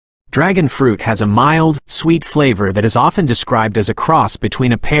Dragon fruit has a mild, sweet flavor that is often described as a cross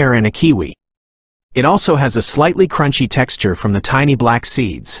between a pear and a kiwi. It also has a slightly crunchy texture from the tiny black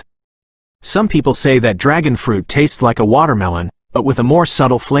seeds. Some people say that dragon fruit tastes like a watermelon, but with a more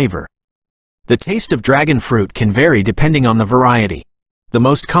subtle flavor. The taste of dragon fruit can vary depending on the variety. The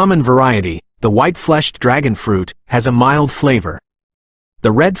most common variety, the white-fleshed dragon fruit, has a mild flavor.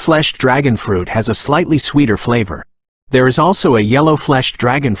 The red-fleshed dragon fruit has a slightly sweeter flavor. There is also a yellow-fleshed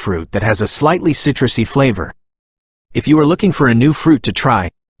dragon fruit that has a slightly citrusy flavor. If you are looking for a new fruit to try,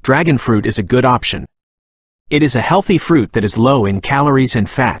 dragon fruit is a good option. It is a healthy fruit that is low in calories and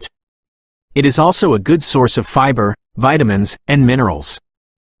fat. It is also a good source of fiber, vitamins, and minerals.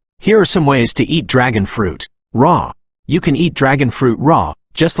 Here are some ways to eat dragon fruit. Raw. You can eat dragon fruit raw,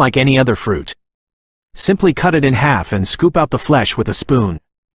 just like any other fruit. Simply cut it in half and scoop out the flesh with a spoon.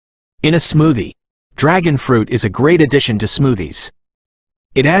 In a smoothie. Dragon fruit is a great addition to smoothies.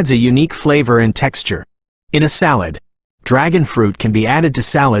 It adds a unique flavor and texture. In a salad, dragon fruit can be added to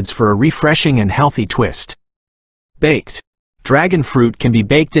salads for a refreshing and healthy twist. Baked. Dragon fruit can be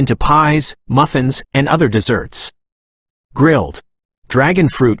baked into pies, muffins, and other desserts. Grilled. Dragon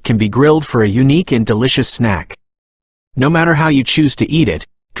fruit can be grilled for a unique and delicious snack. No matter how you choose to eat it,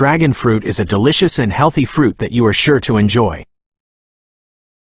 dragon fruit is a delicious and healthy fruit that you are sure to enjoy.